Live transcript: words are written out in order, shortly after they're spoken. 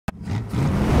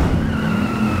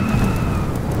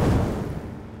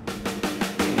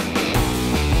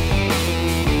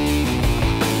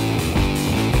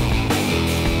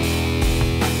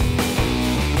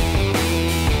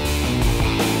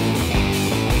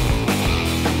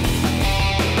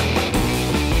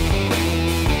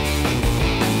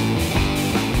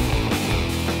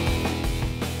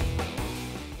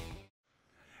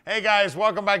Hey guys,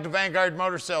 welcome back to Vanguard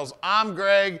Motor Sales. I'm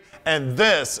Greg, and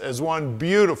this is one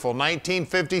beautiful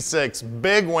 1956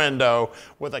 big window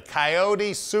with a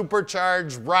Coyote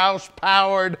supercharged, Roush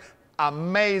powered,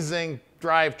 amazing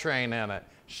drivetrain in it.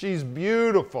 She's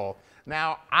beautiful.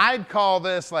 Now, I'd call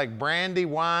this like brandy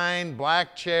wine,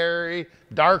 black cherry,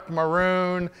 dark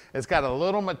maroon. It's got a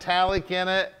little metallic in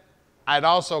it. I'd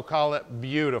also call it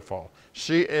beautiful.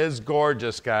 She is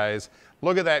gorgeous, guys.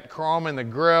 Look at that chrome in the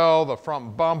grille, the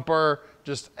front bumper,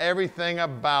 just everything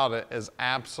about it is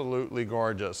absolutely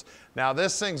gorgeous. Now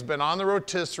this thing's been on the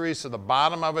rotisserie, so the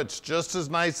bottom of it's just as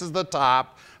nice as the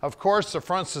top. Of course, the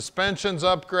front suspension's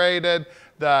upgraded.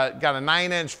 Got a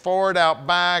 9-inch Ford out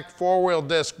back, 4-wheel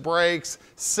disc brakes,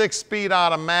 6-speed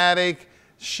automatic.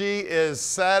 She is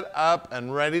set up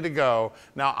and ready to go.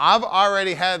 Now, I've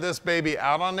already had this baby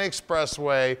out on the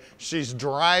expressway. She's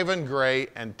driving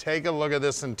great, and take a look at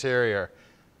this interior.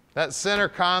 That center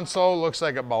console looks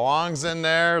like it belongs in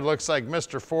there. Looks like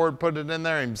Mr. Ford put it in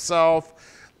there himself.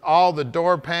 All the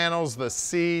door panels, the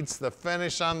seats, the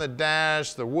finish on the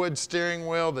dash, the wood steering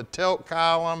wheel, the tilt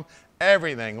column,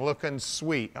 everything looking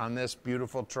sweet on this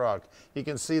beautiful truck. You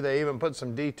can see they even put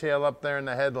some detail up there in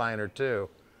the headliner too.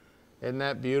 Isn't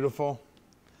that beautiful?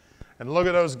 And look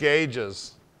at those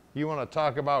gauges. You want to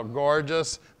talk about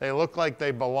gorgeous? They look like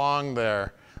they belong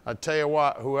there. I tell you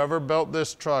what, whoever built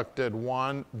this truck did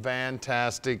one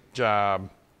fantastic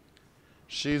job.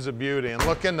 She's a beauty. And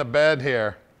look in the bed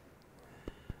here.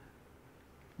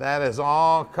 That is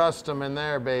all custom in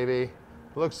there, baby.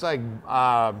 Looks like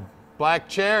black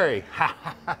cherry.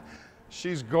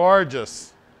 She's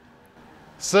gorgeous.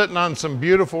 Sitting on some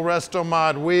beautiful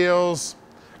Restomod wheels.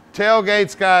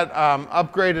 Tailgate's got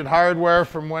upgraded hardware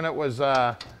from when it was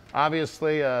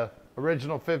obviously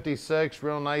original 56,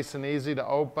 real nice and easy to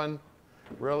open,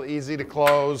 real easy to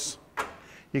close.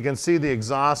 You can see the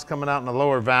exhaust coming out in the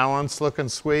lower valance, looking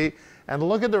sweet. And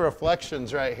look at the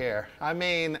reflections right here. I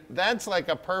mean, that's like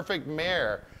a perfect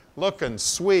mirror, looking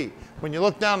sweet. When you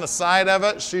look down the side of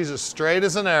it, she's as straight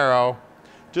as an arrow.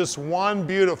 Just one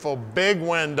beautiful big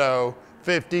window,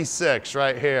 56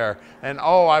 right here. And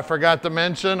oh, I forgot to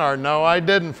mention, or no, I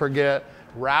didn't forget,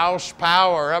 Roush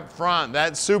power up front.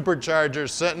 That supercharger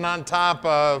sitting on top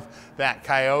of that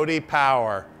Coyote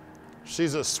power.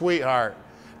 She's a sweetheart.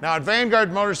 Now at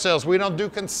Vanguard Motor Sales, we don't do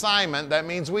consignment. That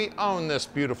means we own this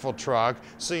beautiful truck.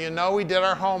 So you know we did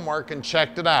our homework and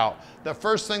checked it out. The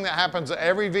first thing that happens to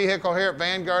every vehicle here at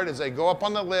Vanguard is they go up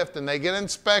on the lift and they get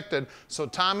inspected so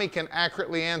Tommy can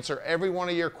accurately answer every one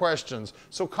of your questions.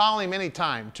 So call him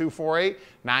anytime,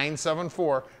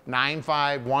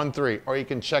 248-974-9513, or you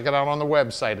can check it out on the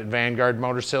website at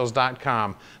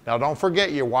vanguardmotorsales.com. Now don't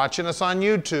forget, you're watching us on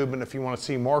YouTube, and if you want to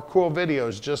see more cool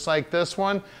videos just like this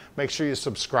one, make sure you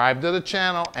subscribe to the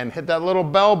channel and hit that little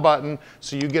bell button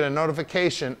so you get a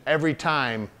notification every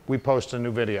time we post a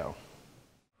new video.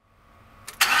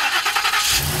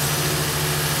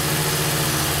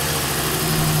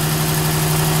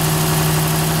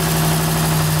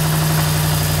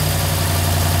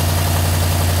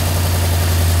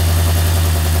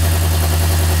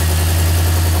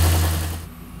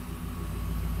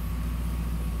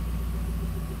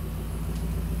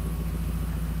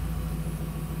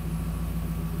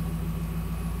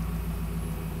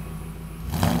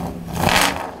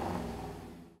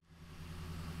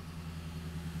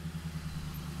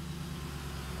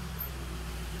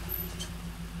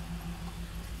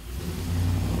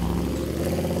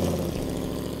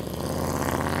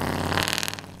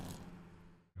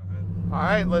 All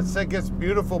right, let's take this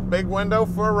beautiful big window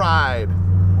for a ride.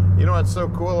 You know what's so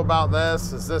cool about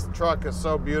this is this truck is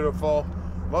so beautiful.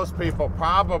 Most people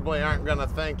probably aren't gonna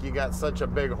think you got such a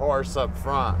big horse up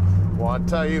front. Well, I'll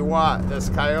tell you what, this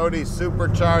Coyote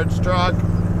supercharged truck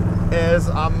is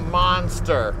a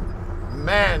monster.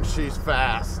 Man, she's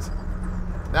fast.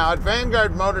 Now at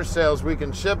Vanguard Motor Sales, we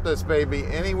can ship this baby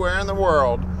anywhere in the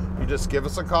world. You just give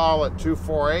us a call at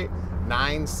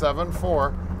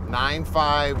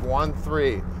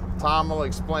 248-974-9513. Tom will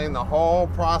explain the whole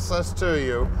process to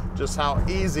you, just how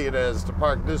easy it is to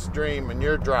park this dream in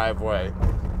your driveway.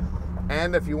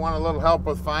 And if you want a little help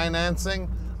with financing,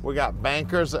 we got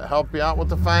bankers that help you out with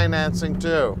the financing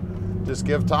too. Just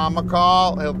give Tom a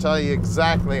call, he'll tell you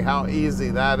exactly how easy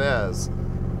that is.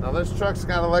 Now this truck's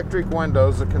got electric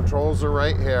windows, the controls are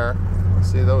right here.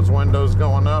 See those windows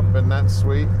going up, isn't that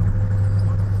sweet?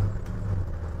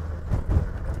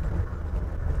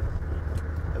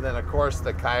 And then of course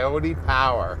the Coyote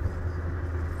power.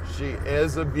 She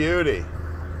is a beauty.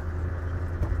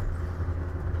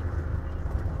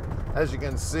 As you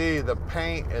can see, the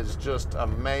paint is just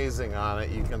amazing on it.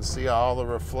 You can see all the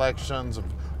reflections of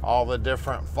All the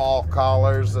different fall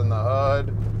colors in the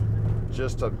hood.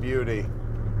 Just a beauty.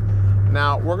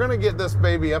 Now, we're gonna get this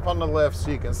baby up on the lift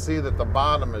so you can see that the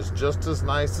bottom is just as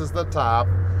nice as the top.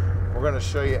 We're gonna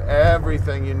show you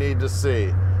everything you need to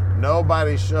see.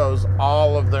 Nobody shows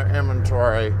all of their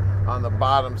inventory on the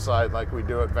bottom side like we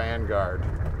do at Vanguard.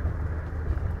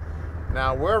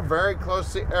 Now, we're very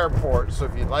close to the airport, so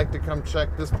if you'd like to come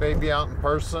check this baby out in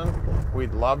person,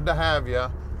 we'd love to have you.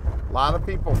 A lot of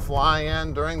people fly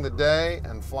in during the day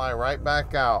and fly right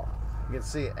back out. You can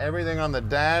see everything on the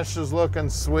dash is looking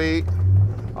sweet.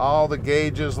 All the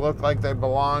gauges look like they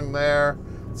belong there.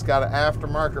 It's got an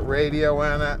aftermarket radio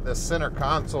in it. The center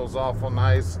console is awful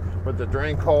nice with the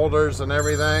drink holders and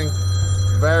everything.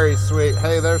 Very sweet.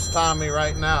 Hey, there's Tommy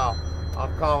right now.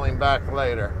 I'll call him back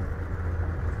later.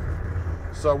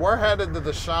 So we're headed to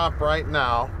the shop right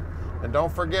now. And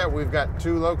don't forget, we've got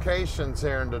 2 locations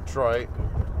here in Detroit.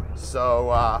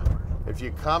 So if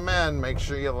you come in, make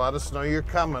sure you let us know you're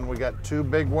coming. We got 2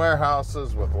 big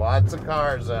warehouses with lots of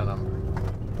cars in them.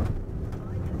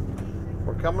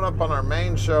 We're coming up on our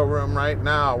main showroom right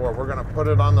now where we're gonna put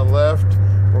it on the lift.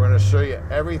 We're gonna show you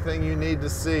everything you need to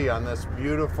see on this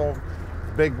beautiful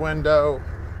big window.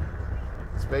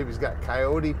 This baby's got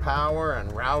Coyote power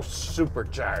and Roush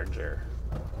supercharger.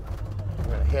 I'm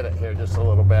gonna hit it here just a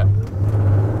little bit.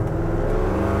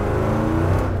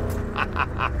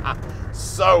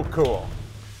 So cool.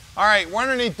 All right, we're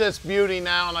underneath this beauty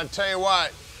now, and I tell you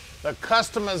what, the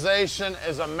customization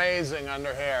is amazing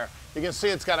under here. You can see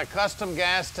it's got a custom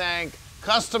gas tank,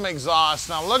 custom exhaust.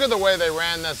 Now look at the way they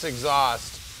ran this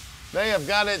exhaust. They have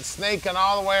got it snaking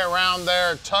all the way around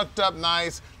there, tucked up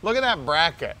nice. Look at that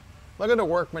bracket. Look at the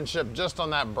workmanship just on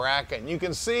that bracket. And you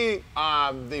can see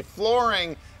the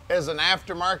flooring is an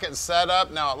aftermarket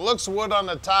setup. Now it looks wood on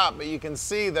the top, but you can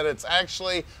see that it's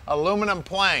actually aluminum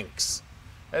planks.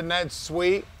 Isn't that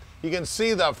sweet? You can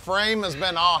see the frame has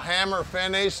been all hammer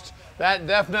finished. That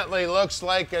definitely looks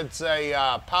like it's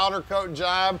a powder coat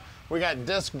job. We got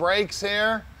disc brakes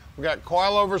here. We got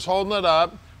coilovers holding it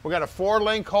up. We got a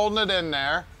 4-link holding it in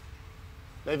there.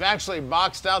 They've actually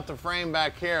boxed out the frame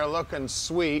back here, looking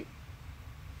sweet.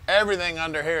 Everything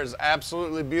under here is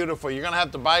absolutely beautiful. You're gonna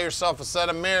have to buy yourself a set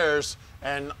of mirrors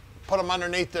and put them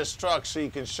underneath this truck so you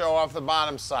can show off the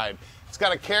bottom side. It's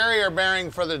got a carrier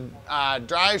bearing for the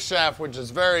drive shaft, which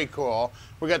is very cool.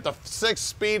 We got the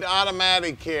 6-speed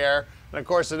automatic here. And of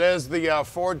course it is the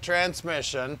Ford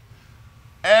transmission.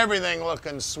 Everything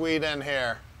looking sweet in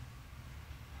here.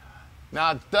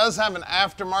 Now it does have an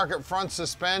aftermarket front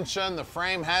suspension. The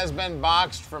frame has been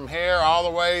boxed from here all the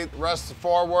way rest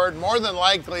forward. More than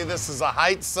likely this is a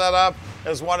height setup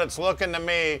is what it's looking to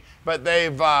me, but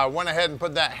they've went ahead and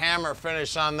put that hammer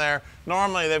finish on there.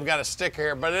 Normally they've got a sticker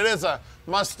here, but it is a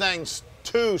Mustang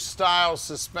 2 style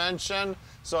suspension,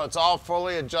 so it's all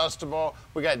fully adjustable.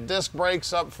 We got disc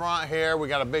brakes up front here. We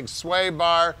got a big sway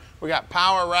bar. We got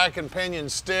power rack and pinion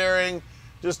steering.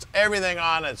 Just everything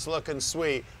on it's looking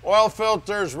sweet. Oil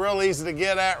filters, real easy to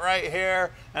get at right here.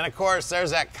 And of course,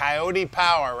 there's that Coyote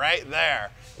power right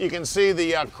there. You can see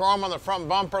the chrome on the front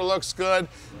bumper looks good.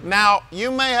 Now,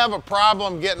 you may have a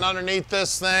problem getting underneath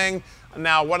this thing.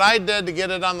 Now, what I did to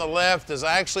get it on the lift is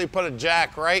I actually put a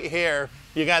jack right here.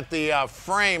 You got the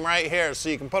frame right here, so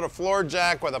you can put a floor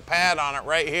jack with a pad on it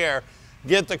right here.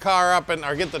 Get the car up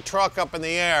or get the truck up in the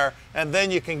air, and then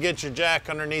you can get your jack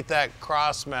underneath that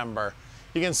cross member.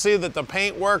 You can see that the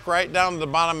paint work right down to the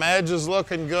bottom edge is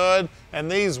looking good,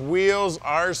 and these wheels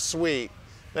are sweet.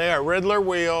 They are Riddler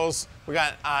wheels. We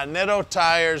got Nitto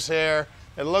tires here.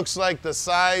 It looks like the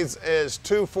size is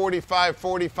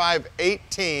 245/45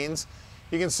 18s.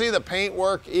 You can see the paint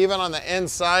work even on the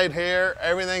inside here.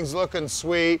 Everything's looking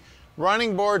sweet.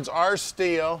 Running boards are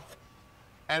steel.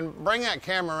 And bring that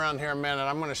camera around here a minute.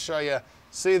 I'm gonna show you.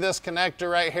 See this connector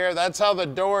right here? That's how the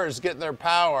doors get their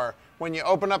power. When you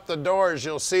open up the doors,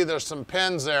 you'll see there's some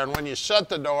pins there, and when you shut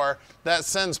the door, that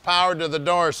sends power to the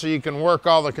door so you can work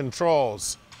all the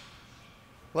controls.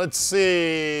 Let's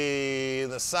see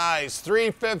the size,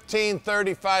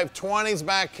 315/35 20s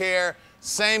back here.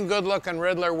 Same good looking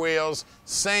Riddler wheels,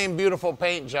 same beautiful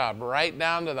paint job right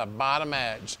down to the bottom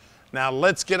edge. Now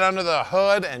let's get under the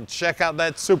hood and check out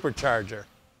that supercharger.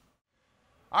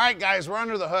 All right, guys, we're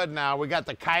under the hood now. We got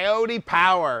the Coyote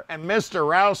power, and Mr.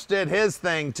 Roush did his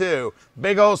thing too.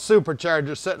 Big old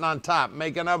supercharger sitting on top,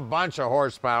 making a bunch of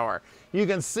horsepower. You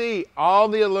can see all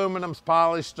the aluminum's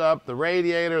polished up, the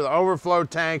radiator, the overflow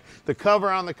tank, the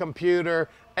cover on the computer.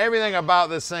 Everything about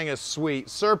this thing is sweet.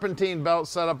 Serpentine belt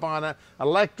set up on it,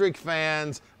 electric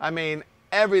fans. I mean,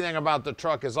 Everything about the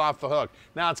truck is off the hook.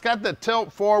 Now it's got the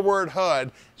tilt forward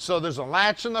hood, so there's a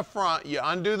latch in the front. You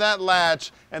undo that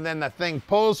latch and then the thing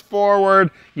pulls forward.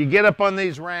 You get up on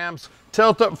these ramps,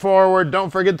 tilt it forward. Don't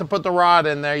forget to put the rod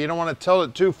in there. You don't want to tilt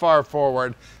it too far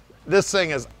forward. This thing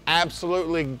is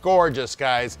absolutely gorgeous,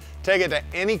 guys. Take it to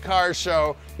any car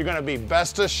show. You're gonna be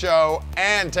best of show,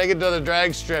 and take it to the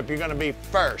drag strip. You're gonna be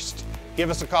first. Give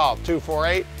us a call,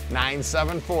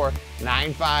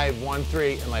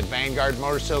 248-974-9513, and let Vanguard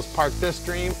Motor Sales park this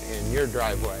dream in your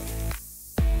driveway.